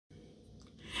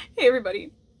Hey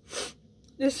everybody,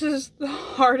 this is the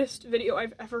hardest video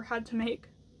I've ever had to make.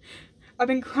 I've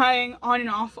been crying on and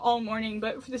off all morning,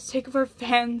 but for the sake of our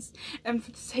fans, and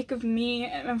for the sake of me,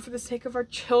 and for the sake of our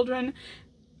children,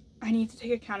 I need to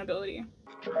take accountability.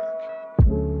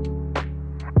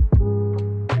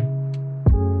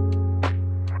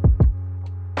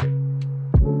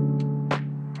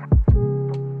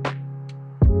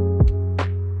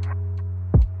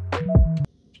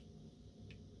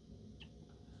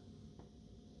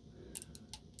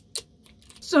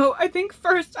 So I think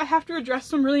first I have to address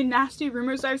some really nasty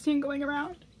rumors I've seen going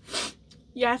around.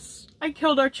 Yes, I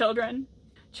killed our children.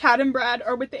 Chad and Brad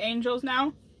are with the angels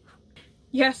now.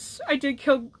 Yes, I did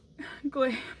kill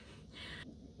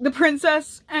the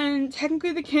princess and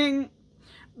technically the king,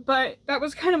 but that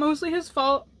was kind of mostly his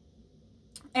fault.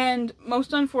 And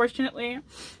most unfortunately,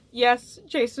 yes,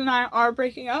 Jason and I are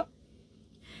breaking up.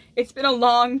 It's been a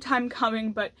long time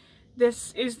coming, but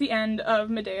this is the end of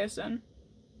Medea.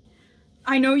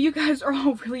 I know you guys are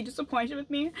all really disappointed with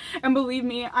me, and believe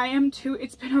me, I am too.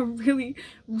 It's been a really,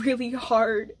 really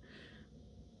hard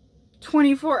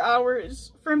 24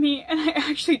 hours for me, and I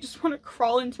actually just want to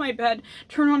crawl into my bed,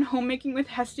 turn on homemaking with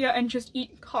Hestia, and just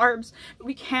eat carbs, but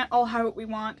we can't all have what we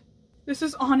want. This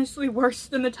is honestly worse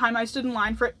than the time I stood in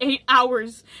line for 8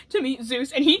 hours to meet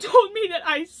Zeus, and he told me that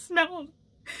I smelled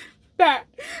bad.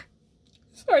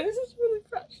 Sorry, this is really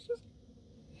fresh.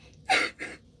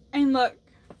 And look,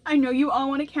 I know you all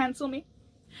want to cancel me.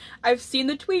 I've seen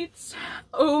the tweets.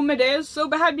 Oh, Medea's so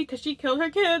bad because she killed her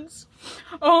kids.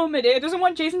 Oh, Medea doesn't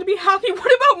want Jason to be happy.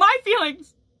 What about my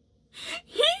feelings?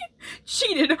 He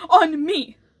cheated on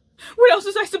me. What else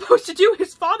was I supposed to do?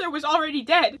 His father was already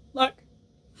dead. Look,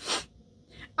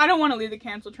 I don't want to leave the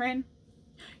cancel train.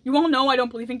 You all know I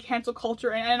don't believe in cancel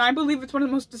culture, and I believe it's one of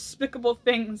the most despicable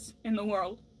things in the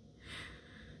world.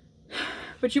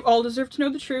 But you all deserve to know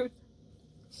the truth.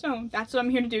 So that's what I'm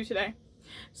here to do today.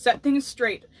 Set things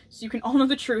straight so you can all know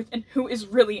the truth and who is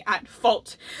really at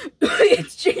fault.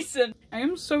 It's Jason. I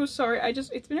am so sorry.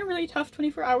 It's been a really tough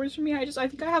 24 hours for me. I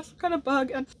think I have some kind of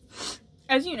bug. And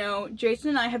as you know,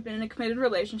 Jason and I have been in a committed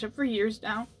relationship for years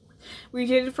now. We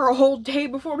dated for a whole day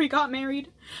before we got married.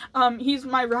 He's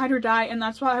my ride or die, and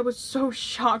that's why I was so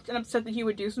shocked and upset that he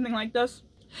would do something like this.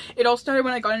 It all started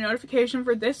when I got a notification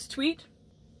for this tweet.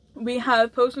 We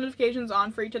have post notifications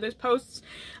on for each other's posts,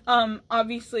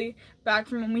 obviously back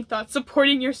from when we thought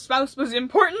supporting your spouse was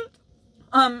important.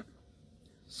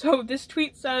 So this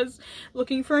tweet says,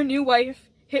 looking for a new wife,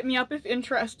 hit me up if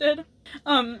interested.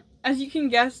 As you can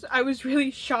guess, I was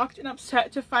really shocked and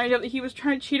upset to find out that he was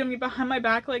trying to cheat on me behind my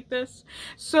back like this.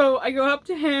 So I go up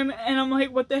to him and I'm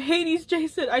like, what the Hades,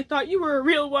 Jason? I thought you were a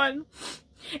real one.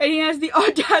 And he has the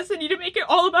audacity to make it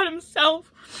all about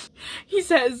himself. He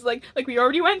says, like we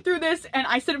already went through this, and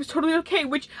I said it was totally okay,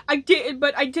 which I did,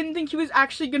 but I didn't think he was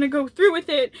actually gonna go through with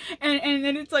it, and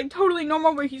then it's like totally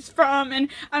normal where he's from, and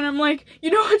I'm like,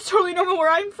 you know, it's totally normal where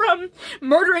I'm from,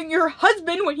 murdering your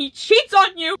husband when he cheats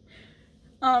on you.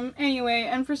 Anyway,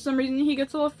 and for some reason he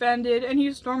gets all offended, and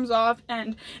he storms off,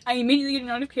 and I immediately get a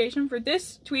notification for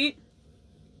this tweet.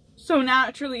 So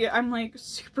naturally, I'm like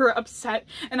super upset,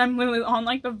 and I'm literally on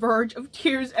like the verge of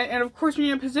tears, and of course when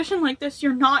you're in a position like this,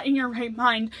 you're not in your right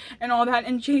mind and all that,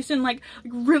 and Jason like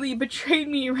really betrayed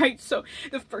me, right? So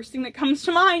the first thing that comes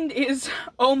to mind is,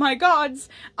 oh my gods,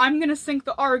 I'm gonna sink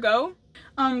the Argo.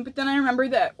 But then I remember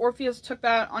that Orpheus took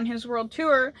that on his world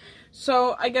tour,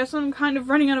 so I guess I'm kind of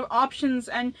running out of options,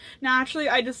 and naturally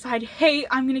I decide, hey,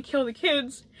 I'm gonna kill the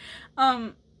kids.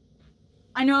 I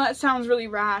know that sounds really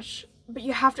rash, but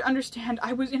you have to understand,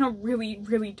 I was in a really,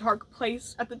 really dark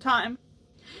place at the time.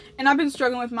 And I've been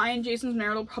struggling with my and Jason's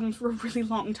marital problems for a really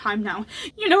long time now.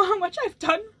 You know how much I've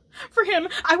done for him?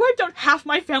 I wiped out half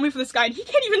my family for this guy, and he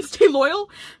can't even stay loyal.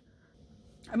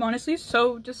 I'm honestly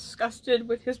so disgusted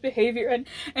with his behavior,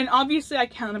 and obviously I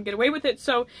can't let him get away with it,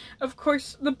 so of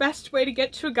course the best way to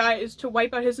get to a guy is to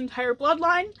wipe out his entire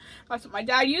bloodline. That's what my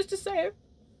dad used to say.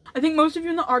 I think most of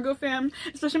you in the ArgoFam,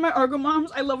 especially my Argo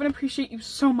moms, I love and appreciate you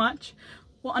so much,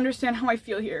 will understand how I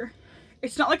feel here.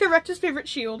 It's not like I wrecked his favorite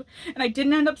shield, and I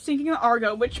didn't end up sinking the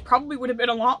Argo, which probably would have been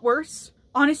a lot worse.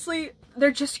 Honestly,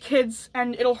 they're just kids,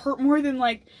 and it'll hurt more than,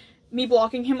 like, me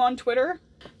blocking him on Twitter.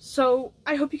 So,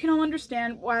 I hope you can all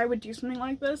understand why I would do something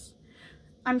like this.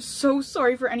 I'm so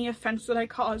sorry for any offense that I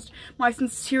caused. My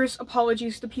sincerest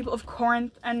apologies to the people of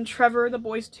Corinth and Trevor, the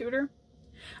boys' tutor.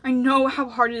 I know how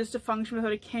hard it is to function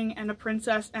without a king and a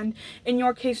princess, and in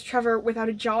your case, Trevor, without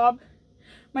a job.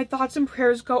 My thoughts and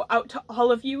prayers go out to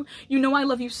all of you. You know I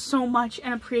love you so much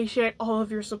and appreciate all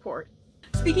of your support.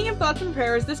 Speaking of thoughts and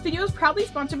prayers, this video is proudly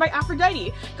sponsored by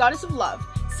Aphrodite, goddess of love.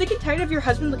 Sick and tired of your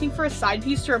husband looking for a side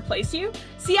piece to replace you?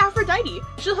 See Aphrodite.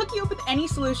 She'll hook you up with any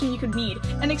solution you could need,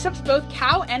 and accepts both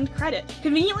cow and credit.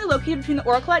 Conveniently located between the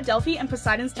Oracle at Delphi and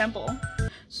Poseidon's Temple.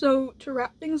 So, to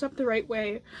wrap things up the right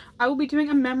way, I will be doing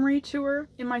a memory tour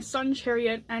in my sun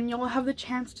chariot, and you'll have the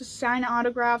chance to sign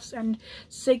autographs and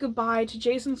say goodbye to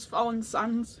Jason's fallen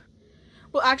sons.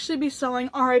 We'll actually be selling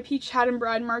R.I.P. Chad and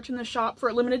Brad merch in the shop for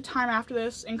a limited time after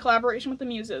this, in collaboration with the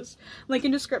Muses. Link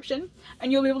in description,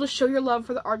 and you'll be able to show your love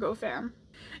for the ArgoFam.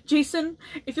 Jason,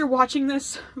 if you're watching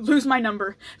this, lose my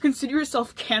number. Consider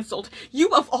yourself cancelled. You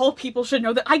of all people should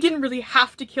know that I didn't really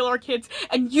have to kill our kids,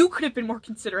 and you could have been more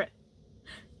considerate.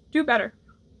 Do better.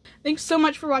 Thanks so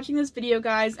much for watching this video,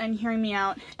 guys, and hearing me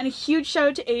out. And a huge shout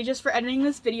out to Aegis for editing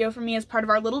this video for me as part of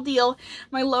our little deal.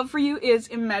 My love for you is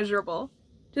immeasurable.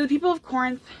 To the people of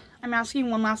Corinth, I'm asking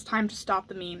one last time to stop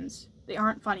the memes. They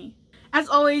aren't funny. As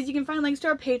always, you can find links to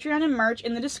our Patreon and merch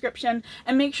in the description,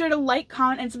 and make sure to like,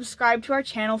 comment, and subscribe to our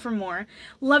channel for more.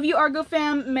 Love you,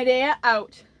 ArgoFam. Medea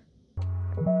out.